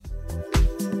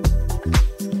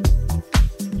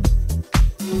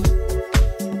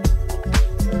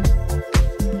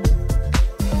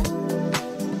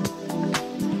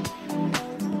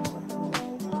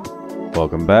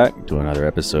Welcome back to another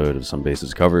episode of Some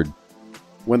Bases Covered.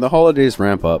 When the holidays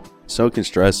ramp up, so can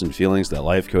stress and feelings that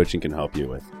life coaching can help you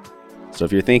with. So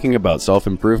if you're thinking about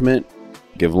self-improvement,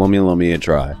 give Lomi Lomi a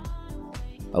try.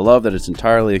 I love that it's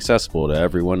entirely accessible to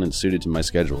everyone and suited to my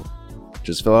schedule.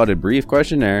 Just fill out a brief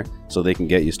questionnaire so they can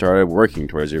get you started working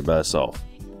towards your best self.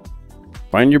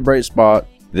 Find your bright spot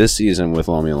this season with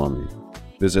Lomi Lomi.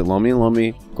 Visit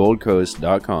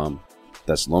lomilomigoldcoast.com.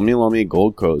 That's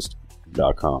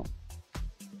lomilomigoldcoast.com.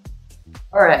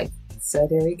 All right, so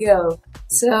there we go.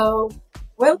 So,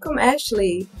 welcome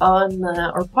Ashley on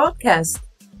our podcast.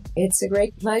 It's a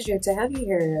great pleasure to have you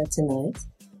here tonight.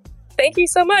 Thank you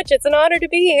so much. It's an honor to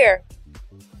be here.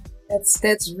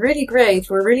 That's really great.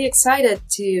 We're really excited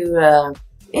to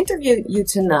interview you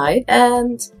tonight,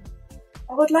 and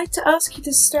I would like to ask you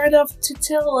to start off to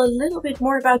tell a little bit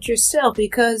more about yourself,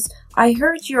 because I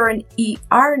heard you're an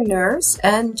ER nurse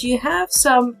and you have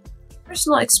some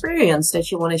personal experience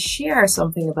that you want to share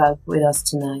something about with us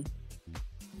tonight.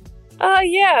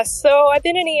 So I've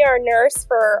been an ER nurse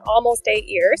for almost 8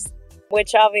 years,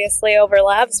 which obviously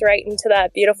overlaps right into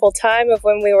that beautiful time of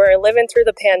when we were living through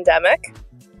the pandemic.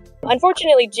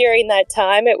 Unfortunately, during that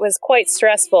time, it was quite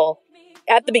stressful.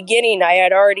 At the beginning, I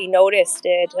had already noticed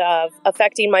it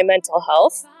affecting my mental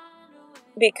health,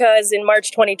 because in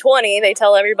March 2020, they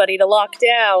tell everybody to lock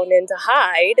down and to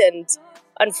hide, and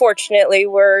unfortunately,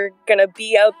 we're going to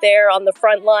be out there on the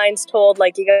front lines told,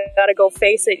 like, you got to go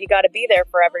face it, you got to be there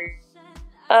forever.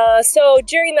 So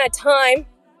during that time,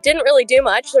 didn't really do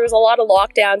much. There was a lot of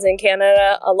lockdowns in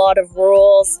Canada, a lot of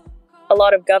rules, a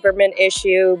lot of government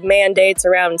issue mandates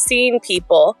around seeing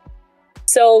people.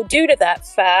 So due to that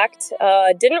fact,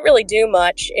 didn't really do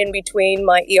much in between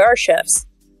my ER shifts.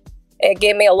 It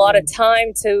gave me a lot of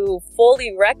time to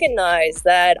fully recognize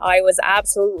that I was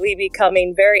absolutely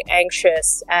becoming very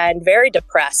anxious and very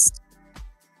depressed.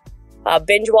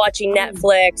 Binge watching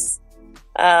Netflix,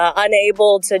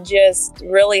 unable to just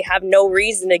really have no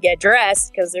reason to get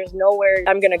dressed because there's nowhere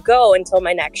I'm going to go until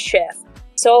my next shift.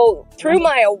 So through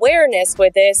my awareness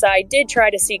with this, I did try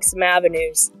to seek some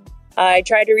avenues. I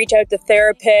tried to reach out to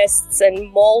therapists,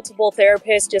 and multiple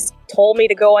therapists just told me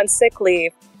to go on sick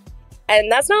leave. And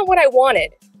that's not what I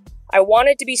wanted. I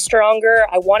wanted to be stronger,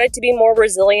 I wanted to be more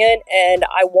resilient, and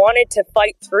I wanted to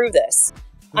fight through this.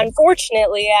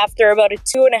 Unfortunately, after about a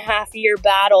 2.5-year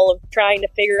battle of trying to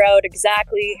figure out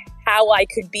exactly how I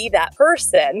could be that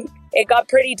person, it got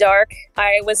pretty dark.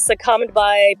 I was succumbed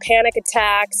by panic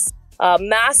attacks,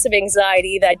 massive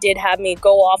anxiety that did have me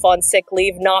go off on sick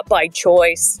leave, not by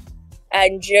choice,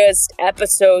 and just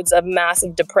episodes of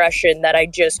massive depression that I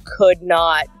just could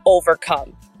not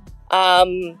overcome.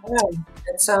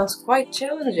 That sounds quite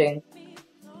challenging.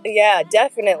 Yeah,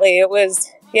 definitely. It was,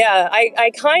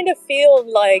 I kind of feel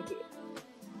like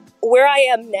where I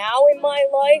am now in my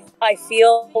life, I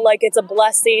feel like it's a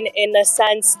blessing in the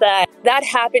sense that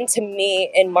happened to me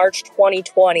in March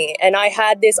 2020. And I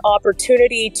had this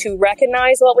opportunity to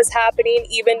recognize what was happening,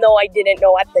 even though I didn't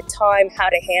know at the time how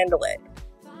to handle it.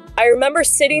 I remember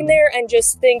sitting there and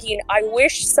just thinking, I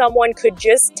wish someone could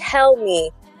just tell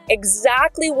me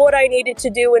exactly what I needed to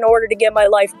do in order to get my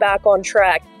life back on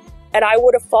track, and I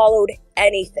would have followed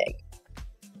anything.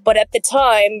 But at the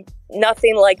time,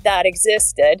 nothing like that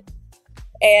existed,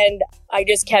 and I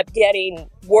just kept getting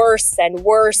worse and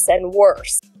worse and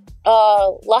worse.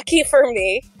 Lucky for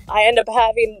me, I ended up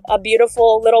having a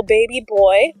beautiful little baby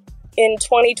boy in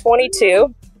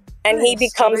 2022, and he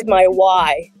becomes my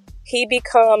why. He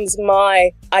becomes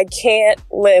my, I can't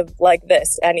live like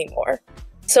this anymore.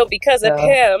 So because of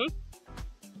him,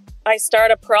 I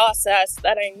started a process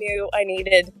that I knew I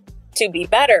needed to be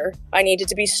better. I needed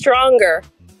to be stronger.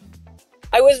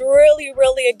 I was really,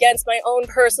 really against my own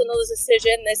personal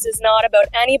decision. This is not about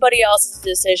anybody else's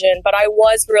decision, but I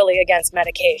was really against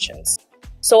medications.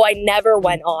 So I never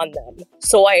went on them.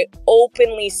 So I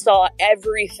openly saw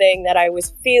everything that I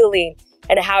was feeling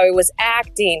and how I was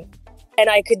acting. And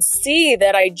I could see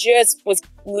that I just was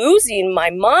losing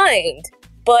my mind.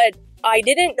 But I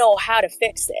didn't know how to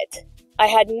fix it. I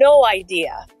had no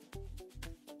idea.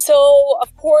 So,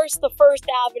 of course, the first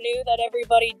avenue that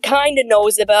everybody kind of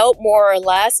knows about, more or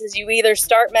less, is you either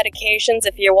start medications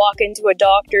if you walk into a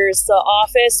doctor's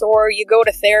office, or you go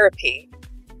to therapy.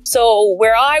 So,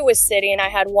 where I was sitting, I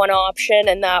had one option,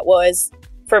 and that was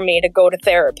for me to go to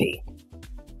therapy.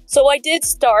 So I did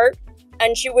start,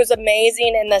 and she was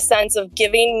amazing in the sense of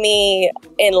giving me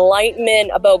enlightenment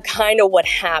about kind of what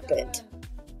happened.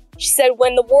 She said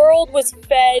when the world was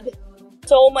fed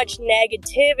so much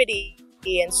negativity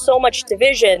and so much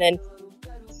division and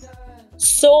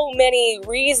so many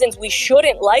reasons we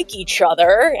shouldn't like each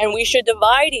other and we should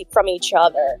divide from each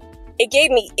other, it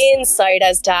gave me insight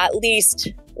as to at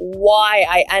least why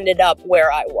I ended up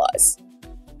where I was.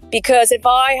 Because if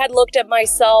I had looked at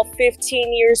myself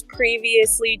 15 years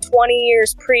previously, 20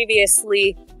 years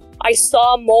previously, I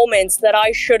saw moments that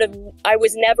I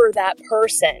was never that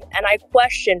person. And I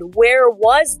questioned, where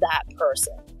was that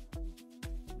person?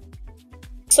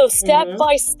 So step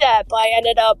by step, I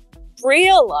ended up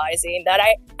realizing that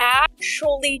I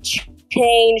actually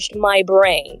changed my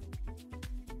brain.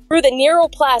 Through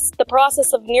the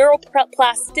process of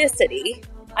neuroplasticity,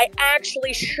 I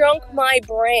actually shrunk my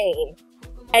brain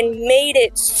and made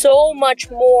it so much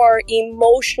more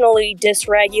emotionally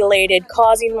dysregulated,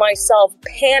 causing myself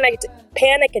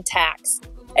panic attacks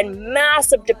and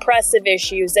massive depressive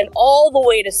issues and all the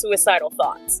way to suicidal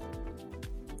thoughts.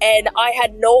 And I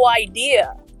had no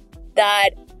idea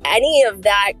that any of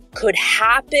that could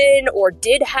happen or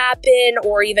did happen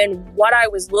or even what I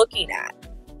was looking at.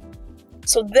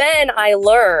 So then I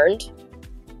learned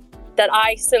that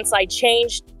since I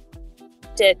changed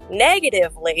it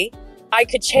negatively, I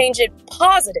could change it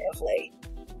positively.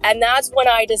 And that's when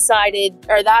I decided,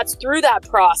 or that's through that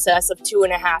process of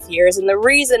 2.5 years. And the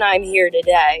reason I'm here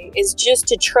today is just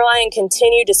to try and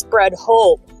continue to spread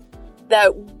hope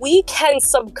that we can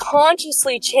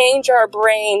subconsciously change our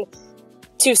brain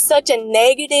to such a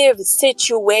negative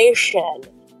situation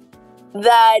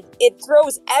that it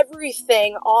throws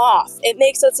everything off. It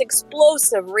makes us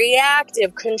explosive,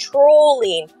 reactive,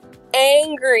 controlling,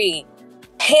 angry,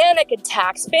 panic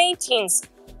attacks, fainting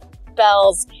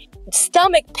spells,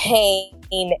 stomach pain,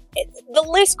 the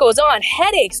list goes on,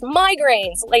 headaches,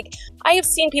 migraines. Like, I have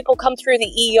seen people come through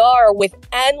the ER with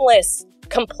endless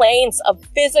complaints of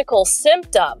physical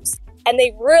symptoms, and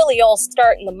they really all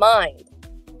start in the mind.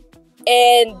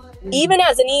 And even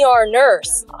as an ER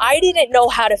nurse, I didn't know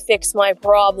how to fix my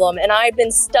problem, and I've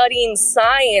been studying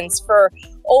science for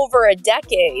over a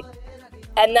decade.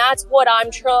 And that's what I'm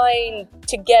trying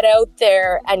to get out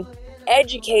there and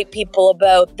educate people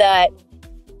about, that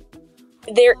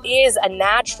there is a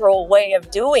natural way of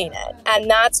doing it. And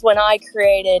that's when I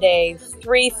created a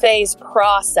 3-phase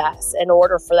process in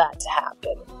order for that to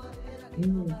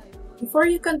happen. Before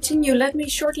you continue, let me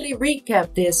shortly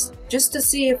recap this, just to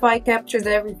see if I captured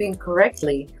everything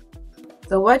correctly.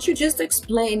 So what you just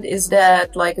explained is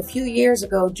that, like, a few years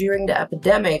ago during the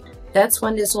epidemic, that's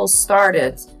when this all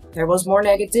started. There was more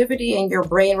negativity and your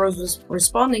brain was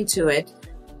responding to it.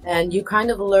 And you kind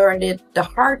of learned it the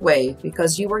hard way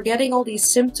because you were getting all these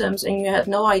symptoms and you had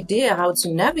no idea how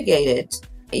to navigate it.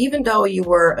 Even though you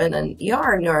were an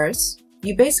ER nurse,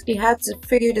 you basically had to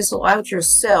figure this all out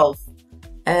yourself.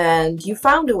 And you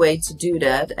found a way to do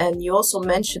that. And you also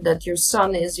mentioned that your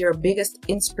son is your biggest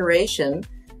inspiration.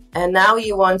 And now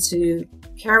you want to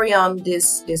carry on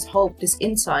this hope, this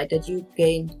insight that you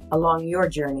gained along your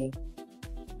journey.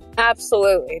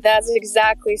 Absolutely. That's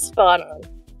exactly spot on.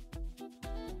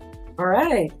 All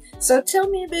right. So tell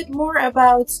me a bit more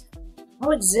about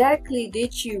how exactly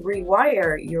did you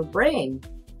rewire your brain?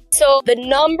 So the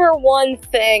number one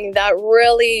thing that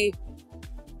really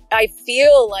I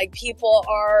feel like people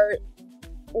are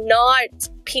not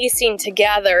piecing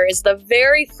together is the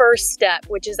very first step,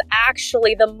 which is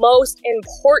actually the most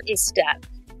important step.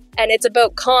 And it's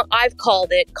about, I've called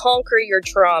it, conquer your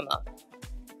trauma.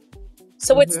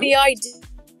 So it's the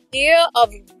idea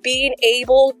of being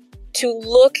able to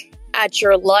look at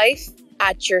your life,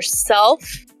 at yourself,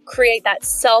 create that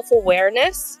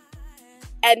self-awareness,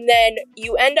 and then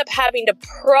you end up having to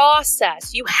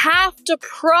process. You have to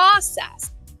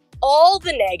process all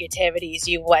the negativities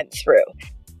you went through,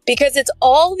 because it's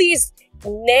all these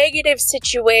negative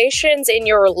situations in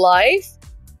your life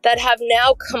that have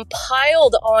now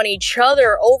compiled on each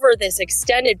other over this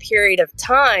extended period of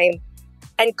time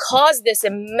and caused this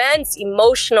immense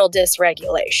emotional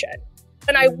dysregulation.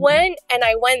 And I went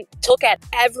to look at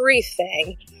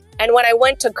everything. And when I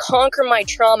went to conquer my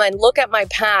trauma and look at my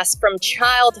past from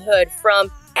childhood,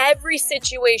 from every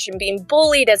situation, being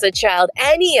bullied as a child,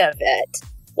 any of it,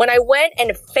 when I went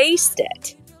and faced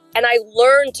it and I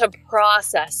learned to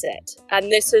process it,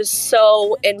 and this is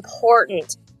so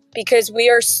important because we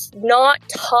are not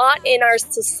taught in our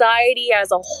society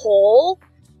as a whole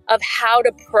of how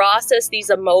to process these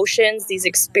emotions, these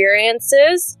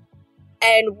experiences,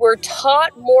 and we're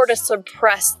taught more to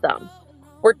suppress them.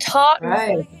 We're taught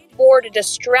more to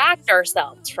distract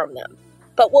ourselves from them.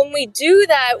 But when we do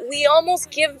that, we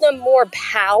almost give them more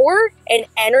power and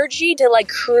energy to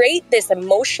create this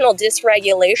emotional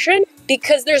dysregulation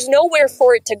because there's nowhere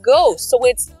for it to go. So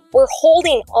we're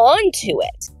holding on to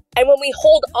it. And when we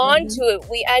hold on to it,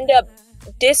 we end up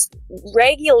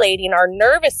dysregulating our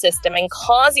nervous system and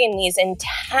causing these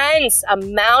intense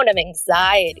amount of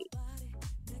anxiety.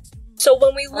 So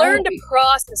when we learn to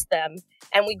process them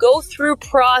and we go through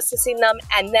processing them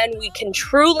and then we can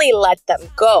truly let them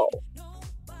go,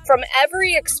 from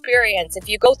every experience, if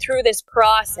you go through this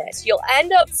process, you'll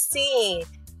end up seeing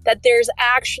that there's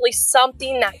actually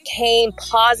something that came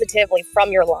positively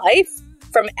from your life,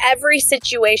 from every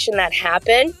situation that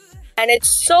happened. And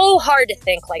it's so hard to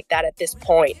think like that at this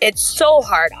point. It's so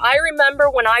hard. I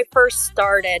remember when I first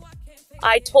started,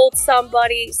 I told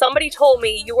somebody told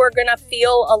me you were going to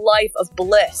feel a life of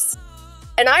bliss.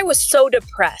 And I was so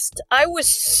depressed. I was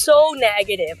so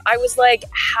negative. I was like,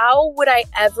 how would I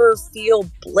ever feel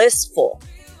blissful?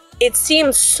 It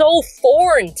seems so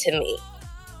foreign to me,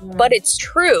 but it's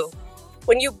true.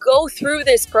 When you go through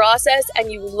this process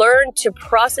and you learn to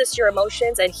process your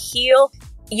emotions and heal,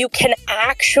 you can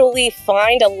actually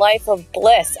find a life of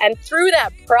bliss. And through that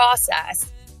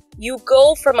process, you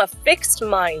go from a fixed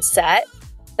mindset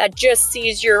that just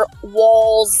sees your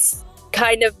walls,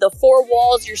 kind of the four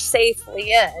walls you're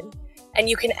safely in, and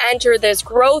you can enter this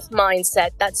growth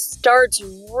mindset that starts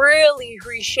really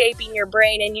reshaping your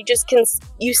brain, and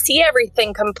you see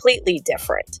everything completely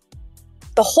different.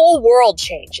 The whole world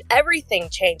changes. Everything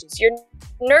changes. Your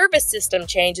nervous system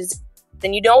changes,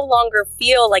 and you no longer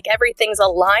feel like everything's a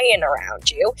lion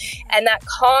around you, and that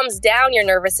calms down your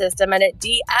nervous system and it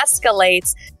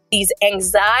de-escalates these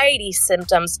anxiety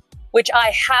symptoms, which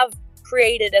I have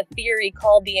created a theory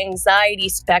called the anxiety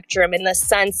spectrum, in the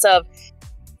sense of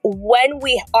when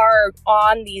we are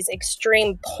on these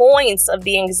extreme points of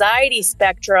the anxiety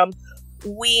spectrum,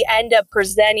 we end up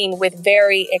presenting with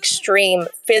very extreme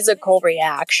physical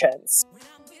reactions.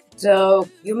 So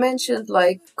you mentioned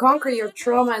conquer your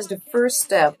trauma as the first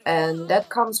step, and that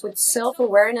comes with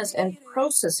self-awareness and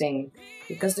processing,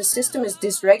 because the system is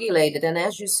dysregulated, and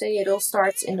as you say, it all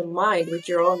starts in the mind with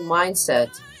your own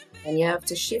mindset. And you have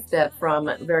to shift that from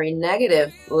a very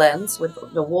negative lens with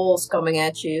the walls coming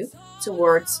at you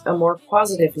towards a more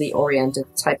positively oriented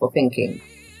type of thinking.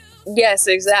 Yes,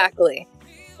 exactly.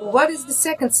 What is the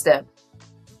second step?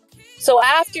 So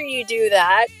after you do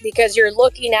that, because you're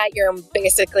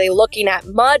basically looking at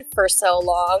mud for so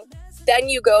long, then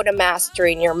you go to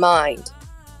mastering your mind.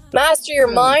 Master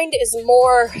your mind is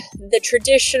more the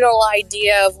traditional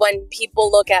idea of when people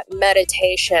look at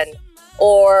meditation,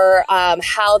 or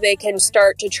how they can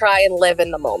start to try and live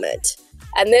in the moment.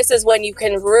 And this is when you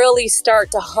can really start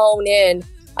to hone in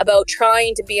about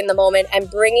trying to be in the moment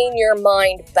and bringing your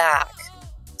mind back.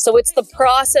 So it's the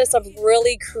process of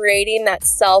really creating that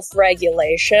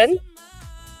self-regulation.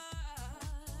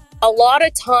 A lot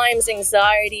of times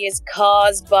anxiety is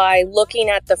caused by looking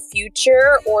at the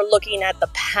future or looking at the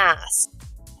past.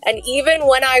 And even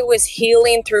when I was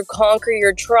healing through Conquer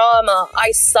Your Trauma,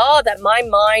 I saw that my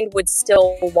mind would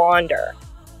still wander.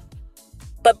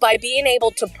 But by being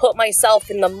able to put myself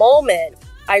in the moment,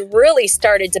 I really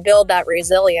started to build that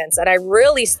resilience, and I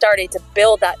really started to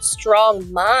build that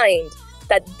strong mind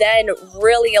that then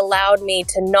really allowed me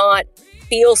to not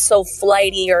feel so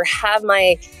flighty or have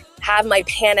my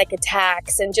panic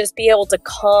attacks, and just be able to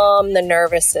calm the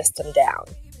nervous system down.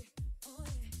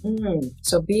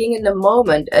 So being in the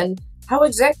moment, and how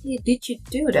exactly did you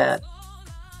do that?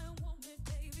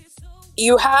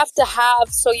 You have to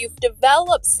you've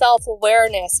developed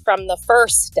self-awareness from the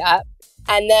first step,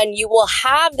 and then you will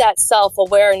have that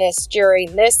self-awareness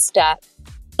during this step.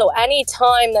 So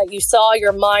anytime that you saw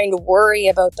your mind worry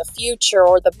about the future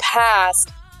or the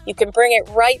past, you can bring it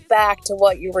right back to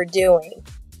what you were doing.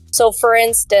 So for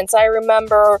instance, I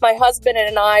remember my husband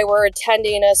and I were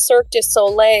attending a Cirque du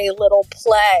Soleil little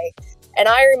play, and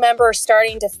I remember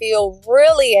starting to feel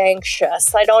really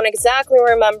anxious. I don't exactly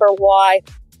remember why,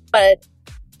 but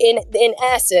in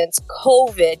essence,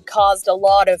 COVID caused a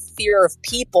lot of fear of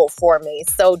people for me.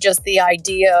 So just the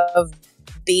idea of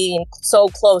being so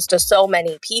close to so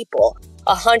many people,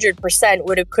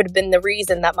 100% could have been the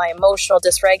reason that my emotional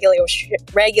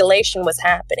dysregulation was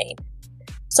happening.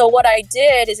 So what I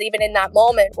did is, even in that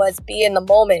moment, was be in the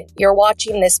moment. You're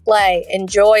watching this play,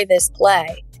 enjoy this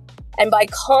play. And by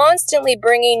constantly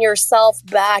bringing yourself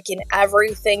back in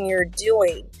everything you're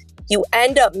doing, you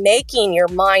end up making your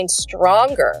mind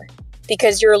stronger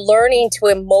because you're learning to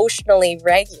emotionally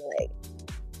regulate.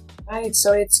 Right,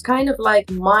 so it's kind of like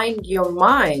mind your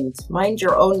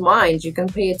own mind. You can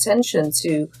pay attention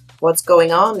to what's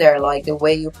going on there, like the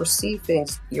way you perceive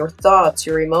things, your thoughts,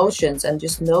 your emotions, and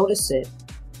just notice it.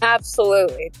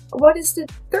 Absolutely. What is the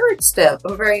third step?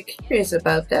 I'm very curious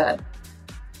about that.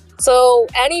 So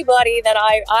anybody that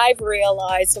I've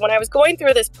realized, when I was going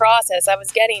through this process, I was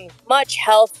getting much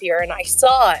healthier and I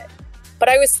saw it, but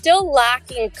I was still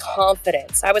lacking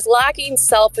confidence. I was lacking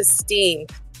self-esteem.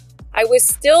 I was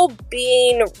still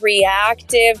being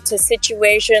reactive to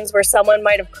situations where someone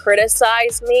might have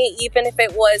criticized me, even if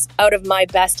it was out of my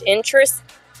best interest.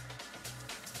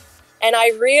 And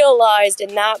I realized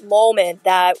in that moment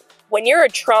that when you're a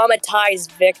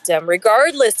traumatized victim,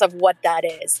 regardless of what that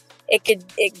is,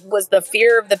 it was the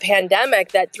fear of the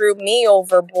pandemic that threw me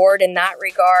overboard in that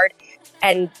regard.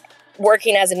 And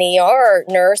working as an ER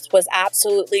nurse was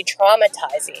absolutely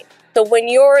traumatizing. So when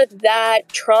you're that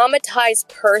traumatized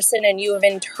person and you have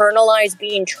internalized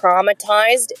being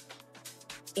traumatized,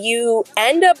 you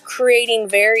end up creating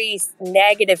very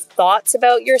negative thoughts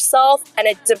about yourself, and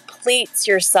it depletes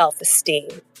your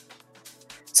self-esteem.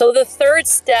 So the third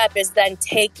step is then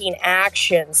taking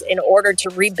actions in order to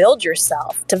rebuild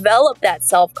yourself, develop that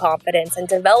self-confidence and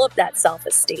develop that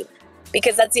self-esteem,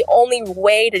 because that's the only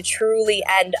way to truly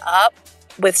end up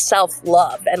with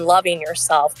self-love and loving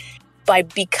yourself, by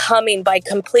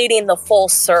completing the full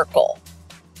circle.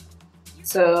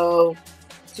 So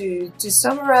to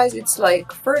summarize, it's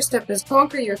like first step is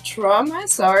conquer your trauma,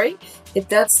 if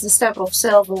that's the step of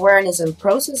self-awareness and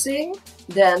processing.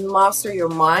 Then master your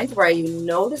mind, where you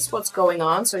notice what's going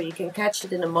on so you can catch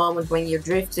it in a moment when you're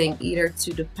drifting either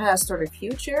to the past or the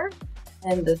future.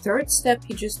 And the third step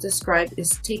you just described is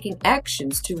taking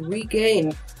actions to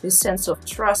regain this sense of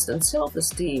trust and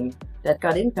self-esteem that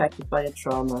got impacted by the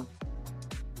trauma.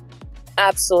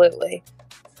 Absolutely.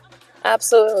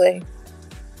 Absolutely.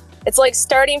 It's like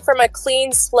starting from a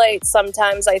clean slate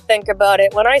sometimes. I think about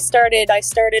it. When I started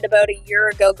about a year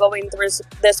ago going through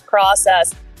this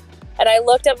process. And I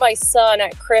looked at my son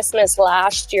at Christmas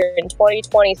last year in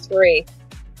 2023.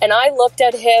 And I looked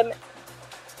at him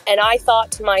and I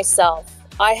thought to myself,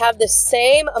 I have the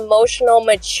same emotional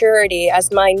maturity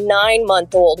as my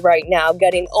 9-month-old right now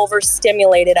getting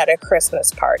overstimulated at a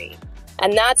Christmas party.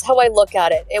 And that's how I look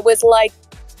at it. It was like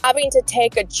having to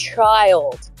take a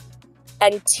child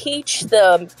and teach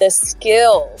them the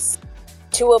skills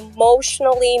to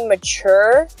emotionally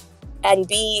mature and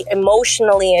be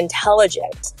emotionally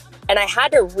intelligent. And I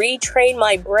had to retrain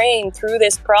my brain through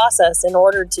this process in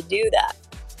order to do that.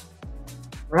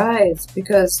 Right,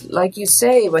 because like you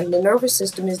say, when the nervous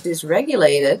system is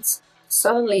dysregulated,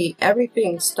 suddenly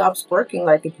everything stops working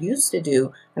like it used to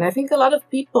do. And I think a lot of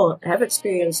people have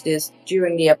experienced this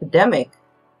during the epidemic.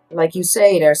 Like you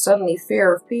say, there's suddenly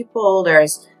fear of people,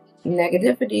 there's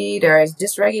negativity, there's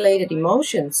dysregulated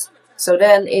emotions. So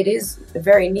then it is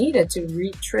very needed to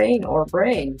retrain our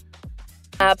brain.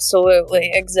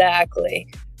 Absolutely, exactly.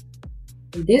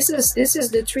 This is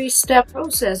the 3-step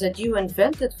process that you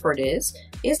invented for this.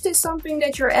 Is this something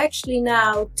that you're actually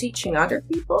now teaching other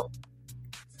people?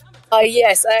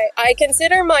 Yes, I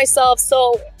consider myself,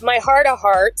 so my heart of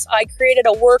hearts, I created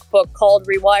a workbook called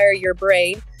Rewire Your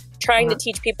Brain, trying to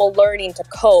teach people learning to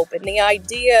cope. And the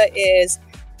idea is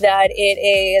that it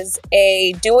is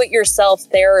a do-it-yourself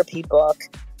therapy book.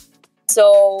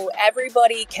 So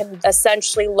everybody can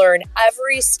essentially learn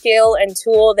every skill and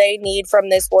tool they need from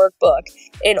this workbook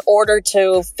in order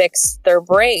to fix their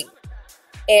brain.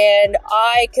 And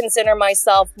I consider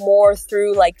myself more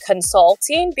through like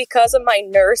consulting because of my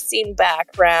nursing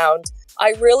background.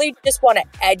 I really just want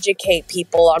to educate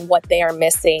people on what they are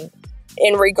missing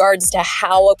in regards to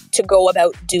how to go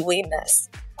about doing this.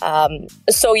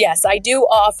 So yes, I do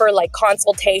offer like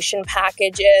consultation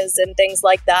packages and things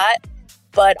like that.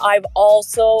 But I've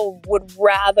also would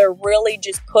rather really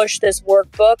just push this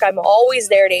workbook. I'm always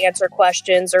there to answer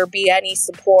questions or be any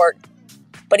support.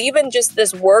 But even just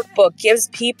this workbook gives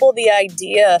people the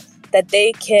idea that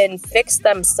they can fix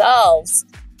themselves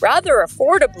rather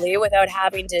affordably without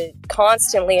having to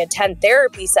constantly attend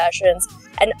therapy sessions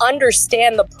and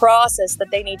understand the process that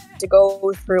they need to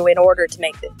go through in order to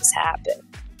make this happen.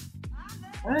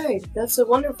 Right, that's a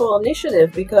wonderful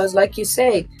initiative because, like you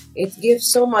say, it gives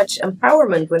so much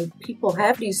empowerment when people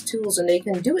have these tools and they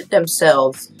can do it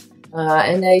themselves.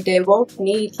 And they won't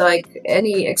need like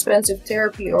any expensive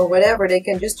therapy or whatever. They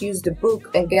can just use the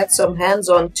book and get some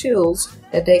hands-on tools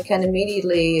that they can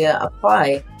immediately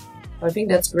apply. I think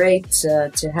that's great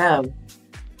to have.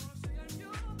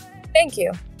 Thank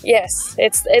you. Yes,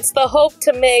 it's the hope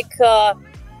to make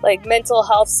like mental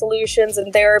health solutions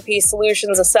and therapy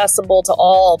solutions accessible to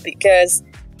all, because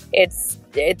it's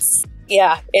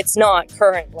not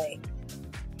currently.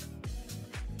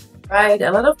 Right,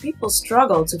 a lot of people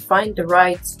struggle to find the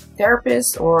right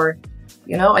therapist or,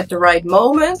 at the right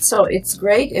moment. So it's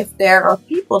great if there are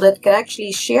people that can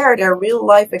actually share their real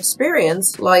life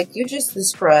experience, like you just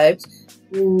described,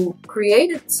 who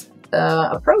created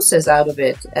a process out of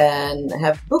it and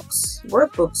have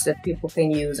workbooks that people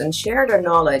can use and share their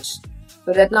knowledge.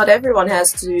 so that not everyone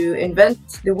has to invent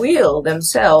the wheel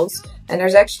themselves, and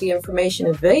there's actually information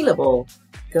available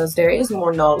because there is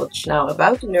more knowledge now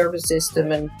about the nervous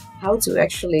system and how to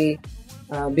actually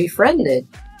befriend it.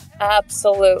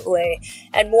 Absolutely.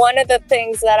 And one of the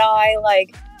things that I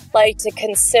like to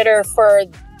consider for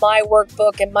my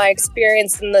workbook and my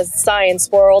experience in the science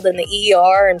world and the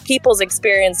ER and people's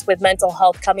experience with mental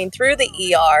health coming through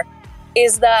the ER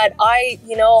is that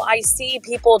I see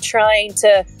people trying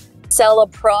to sell a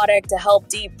product to help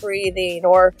deep breathing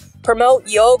or promote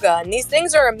yoga. And these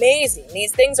things are amazing.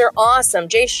 These things are awesome.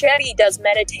 Jay Shetty does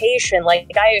meditation.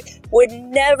 Like, I would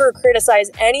never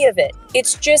criticize any of it.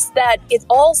 It's just that it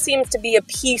all seems to be a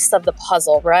piece of the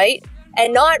puzzle, right?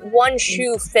 And not one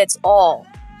shoe fits all.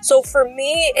 So for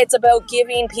me, it's about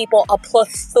giving people a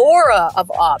plethora of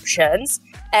options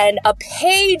and a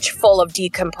page full of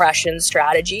decompression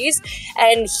strategies.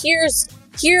 And here's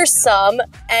some,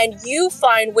 and you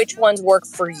find which ones work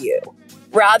for you,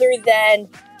 rather than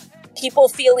people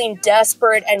feeling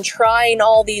desperate and trying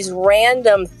all these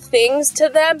random things to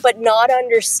them, but not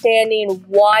understanding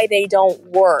why they don't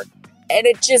work. And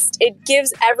it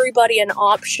gives everybody an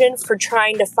option for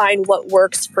trying to find what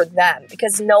works for them,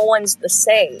 because no one's the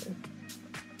same.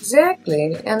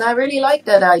 Exactly. And I really like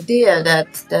that idea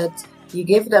that you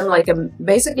give them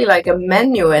basically like a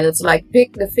menu, and it's like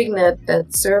pick the thing that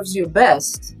serves you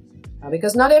best.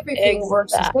 Because not everything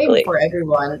works the same for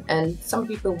everyone, and some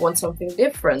people want something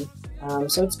different.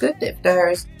 So it's good if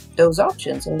there's those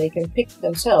options and they can pick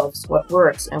themselves what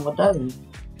works and what doesn't.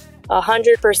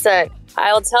 100%.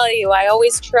 I'll tell you, I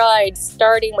always tried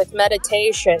starting with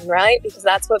meditation, right? Because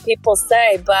that's what people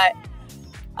say. But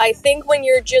I think when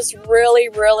you're just really,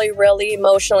 really, really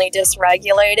emotionally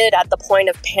dysregulated at the point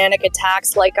of panic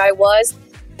attacks like I was,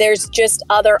 there's just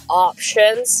other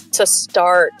options to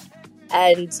start.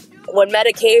 And when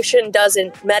meditation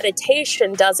doesn't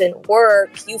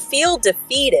work, you feel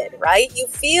defeated, right? You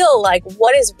feel like,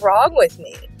 what is wrong with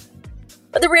me?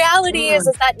 But the reality is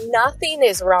that nothing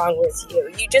is wrong with you.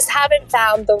 You just haven't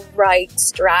found the right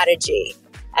strategy.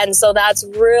 And so that's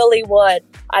really what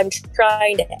I'm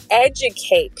trying to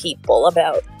educate people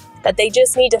about, that they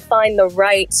just need to find the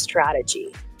right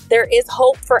strategy. There is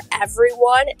hope for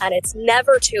everyone, and it's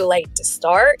never too late to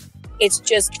start. It's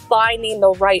just finding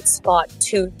the right spot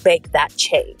to make that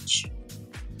change.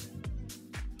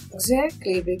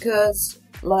 Exactly, because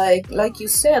like you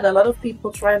said, a lot of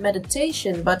people try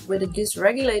meditation, but with a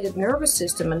dysregulated nervous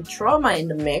system and trauma in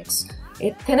the mix,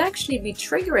 it can actually be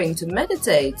triggering to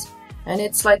meditate. And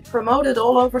it's like promoted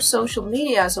all over social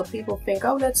media, so people think,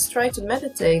 oh, let's try to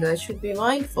meditate, I should be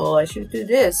mindful, I should do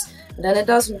this. And then it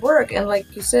doesn't work, and like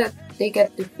you said, they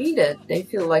get defeated. They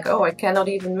feel like, oh, I cannot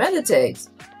even meditate.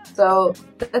 So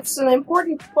that's an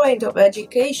important point of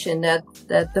education, that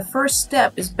the first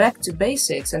step is back to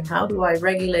basics and how do I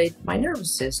regulate my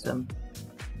nervous system.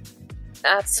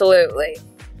 Absolutely.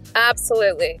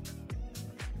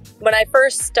 When I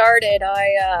first started,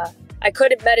 I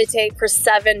couldn't meditate for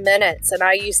 7 minutes, and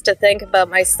I used to think about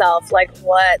myself like,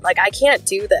 what? Like, I can't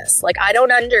do this. Like, I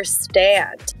don't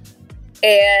understand.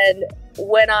 And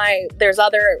when there's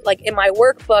other, like in my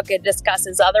workbook, it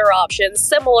discusses other options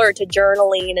similar to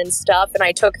journaling and stuff, and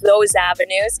I took those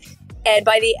avenues. And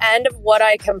by the end of what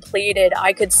I completed,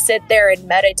 I could sit there and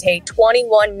meditate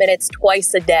 21 minutes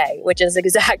twice a day, which is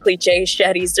exactly Jay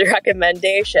Shetty's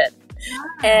recommendation.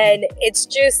 And it's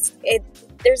just,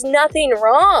 there's nothing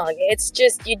wrong. It's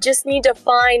just, you just need to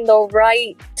find the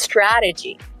right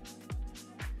strategy.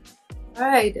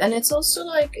 Right. And it's also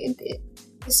like,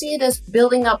 you see it as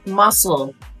building up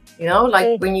muscle. You know,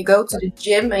 like when you go to the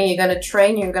gym and you're going to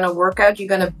train, you're going to work out, you're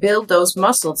going to build those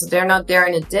muscles. They're not there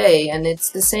in a day. And it's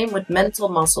the same with mental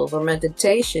muscles or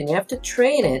meditation. You have to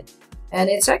train it. And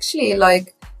it's actually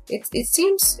like, it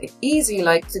seems easy,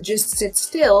 like to just sit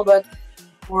still, but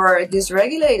for a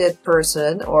dysregulated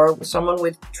person or someone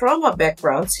with trauma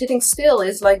background, sitting still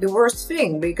is like the worst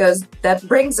thing, because that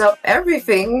brings up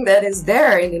everything that is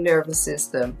there in the nervous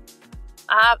system.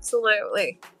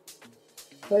 Absolutely.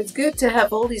 So it's good to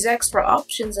have all these extra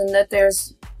options, and that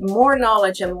there's more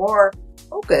knowledge and more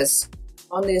focus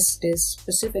on this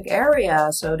specific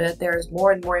area, so that there's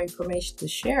more and more information to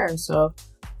share. So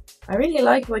I really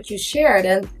like what you shared.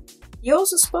 And you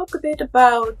also spoke a bit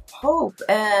about hope,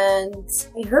 and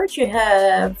I heard you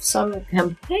have some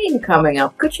campaign coming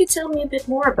up. Could you tell me a bit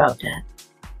more about that?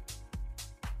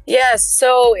 Yes,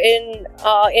 so in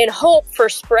hope for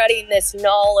spreading this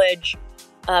knowledge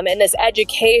and this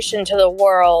education to the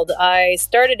world, I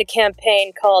started a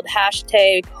campaign called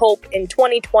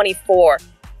 #HopeIn2024.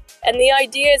 And the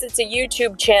idea is it's a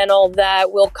YouTube channel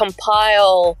that will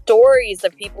compile stories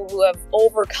of people who have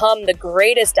overcome the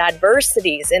greatest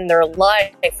adversities in their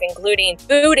life, including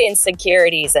food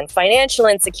insecurities and financial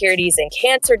insecurities and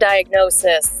cancer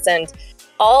diagnosis and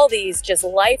all these just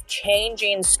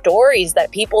life-changing stories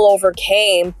that people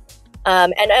overcame.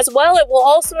 And as well, it will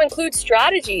also include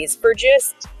strategies for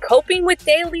just coping with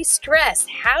daily stress.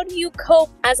 How do you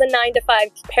cope as a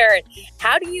 9-to-5 parent?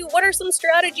 What are some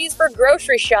strategies for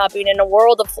grocery shopping in a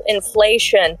world of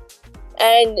inflation?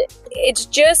 And it's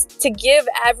just to give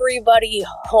everybody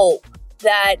hope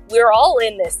that we're all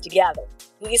in this together.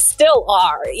 We still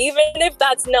are, even if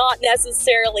that's not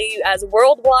necessarily as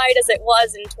worldwide as it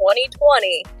was in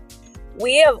 2020.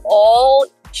 We have all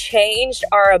changed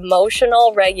our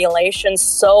emotional regulation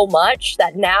so much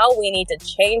that now we need to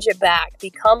change it back,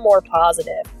 become more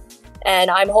positive. And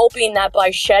I'm hoping that by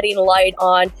shedding light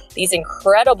on these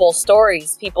incredible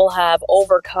stories people have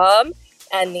overcome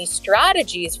and these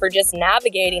strategies for just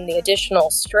navigating the additional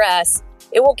stress,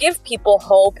 it will give people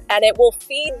hope and it will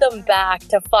feed them back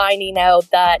to finding out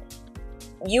that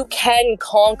you can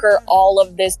conquer all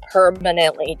of this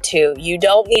permanently too. You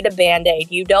don't need a Band-Aid.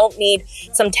 You don't need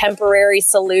some temporary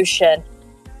solution.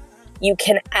 You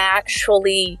can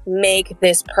actually make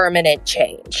this permanent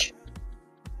change.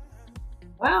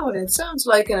 Wow, that sounds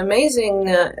like an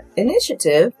amazing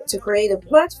initiative to create a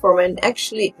platform and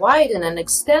actually widen and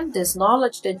extend this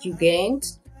knowledge that you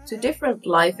gained to different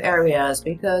life areas,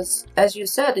 because as you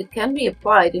said, it can be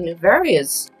applied in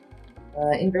various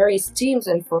teams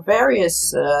and for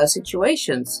various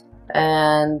situations,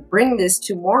 and bring this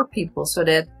to more people so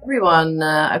that everyone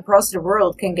across the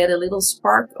world can get a little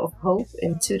spark of hope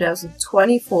in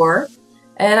 2024.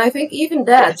 And I think even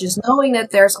that, just knowing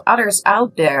that there's others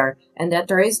out there and that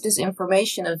there is this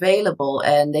information available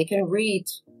and they can read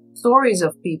stories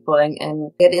of people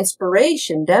and get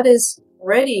inspiration, that is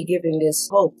already giving this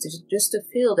hope just to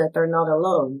feel that they're not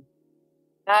alone.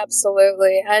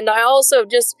 Absolutely. And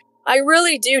I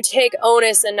really do take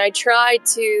onus, and I try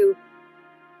to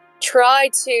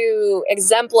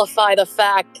exemplify the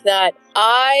fact that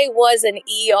I was an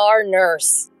ER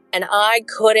nurse and I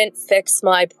couldn't fix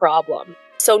my problem.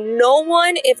 So no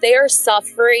one, if they are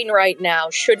suffering right now,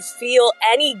 should feel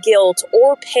any guilt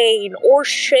or pain or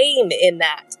shame in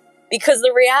that. Because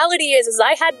the reality is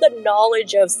I had the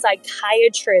knowledge of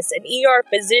psychiatrists and ER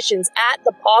physicians at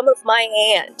the palm of my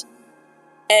hand,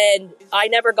 and I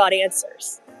never got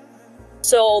answers.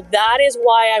 So that is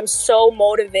why I'm so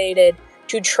motivated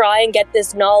to try and get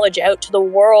this knowledge out to the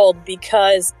world,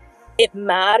 because it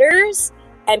matters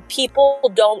and people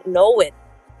don't know it.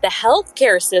 The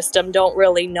healthcare system don't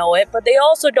really know it, but they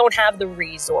also don't have the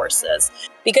resources.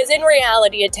 Because in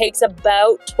reality, it takes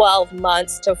about 12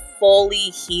 months to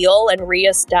fully heal and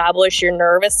reestablish your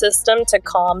nervous system to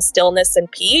calm, stillness,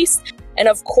 and peace. And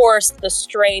of course, the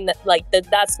strain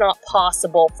that's not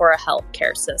possible for a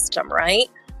healthcare system, right?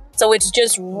 So it's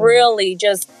just really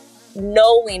just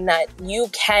knowing that you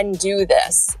can do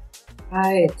this.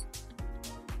 Right.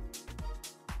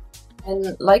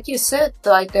 And like you said,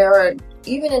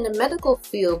 even in the medical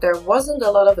field, there wasn't a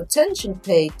lot of attention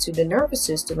paid to the nervous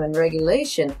system and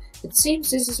regulation. It seems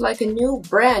this is like a new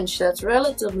branch that's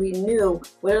relatively new,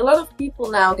 with a lot of people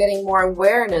now getting more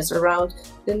awareness around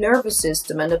the nervous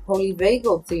system and the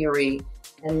polyvagal theory.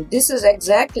 And this is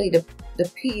exactly the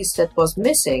piece that was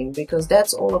missing, because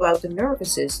that's all about the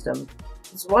nervous system.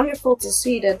 It's wonderful to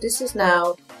see that this is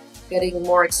now getting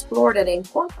more explored and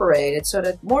incorporated so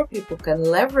that more people can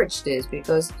leverage this,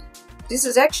 because this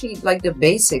is actually like the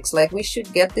basics. Like, we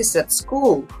should get this at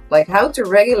school, like how to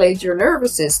regulate your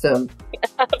nervous system.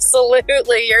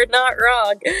 Absolutely, you're not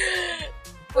wrong. It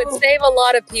would save a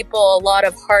lot of people a lot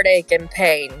of heartache and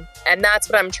pain. And that's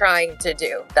what I'm trying to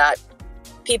do. That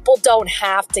people don't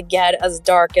have to get as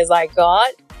dark as I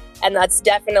got. And that's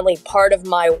definitely part of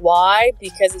my why,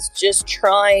 because it's just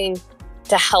trying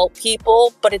to help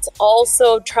people, but it's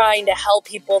also trying to help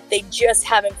people. They just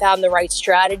haven't found the right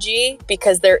strategy,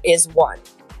 because there is one.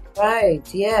 Right,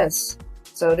 yes.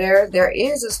 So there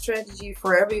is a strategy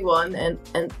for everyone,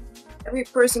 and every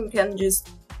person can just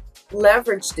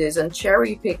leverage this and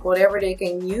cherry pick whatever they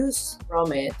can use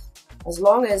from it, as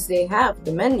long as they have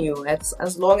the menu,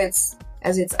 as long as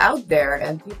it's out there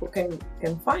and people can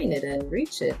find it and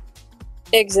reach it.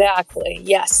 Exactly.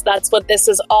 Yes, that's what this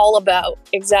is all about.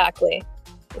 Exactly.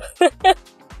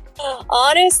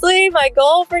 Honestly, my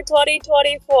goal for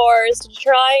 2024 is to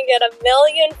try and get 1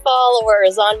 million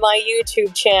followers on my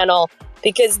YouTube channel,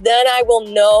 because then I will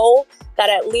know that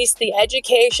at least the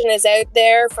education is out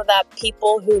there for that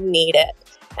people who need it,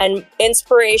 and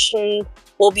inspiration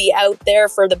will be out there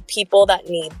for the people that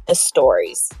need the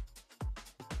stories.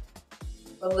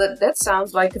 Well, that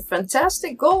sounds like a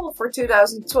fantastic goal for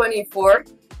 2024.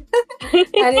 And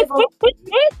if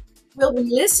will be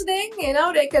listening,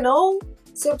 they can all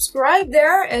subscribe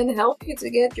there and help you to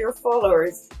get your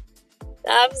followers.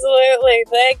 Absolutely.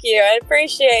 Thank you. I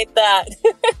appreciate that.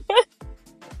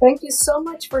 Thank you so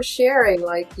much for sharing.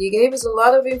 You gave us a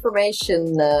lot of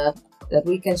information that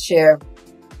we can share.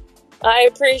 I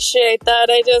appreciate that.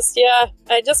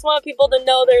 I just want people to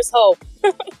know there's hope.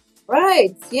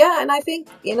 Right. Yeah. And I think,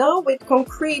 with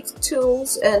concrete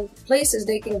tools and places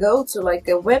they can go to, like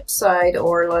a website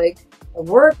or like a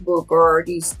workbook or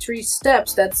these 3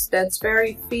 steps, that's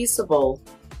very feasible.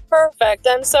 Perfect.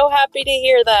 I'm so happy to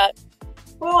hear that.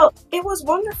 Well, it was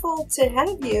wonderful to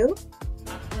have you.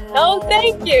 Oh,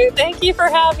 thank you. Thank you for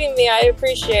having me. I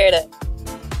appreciate it.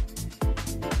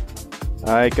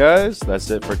 Alright guys,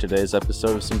 that's it for today's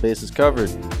episode of Some Bases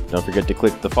Covered. Don't forget to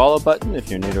click the follow button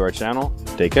if you're new to our channel.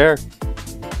 Take care.